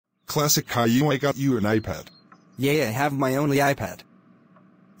Classic Caillou, I got you an iPad. Yeah, I have my only iPad.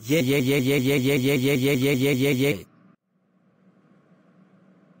 Yeah.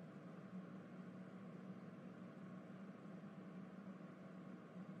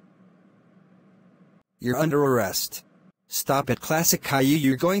 You're under arrest. Stop it, Classic Caillou,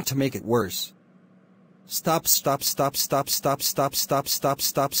 you're going to make it worse. Stop.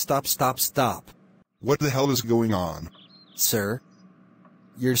 What the hell is going on? Sir?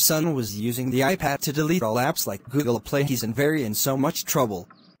 Your son was using the iPad to delete all apps like Google Play. He's in so much trouble.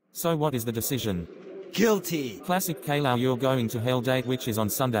 So what is the decision? Guilty! Classic Caillou, you're going to hell, date which is on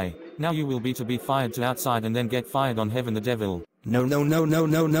Sunday. Now you will be fired to outside and then get fired on heaven the devil. No.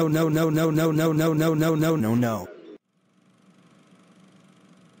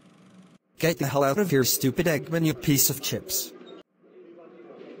 Get the hell out of here, stupid Eggman, you piece of chips.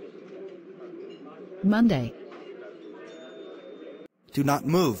 Monday. Do not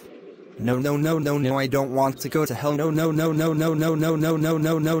move. No, I don't want to go to hell. No.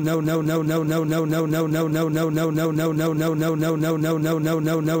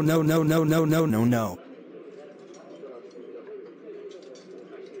 No.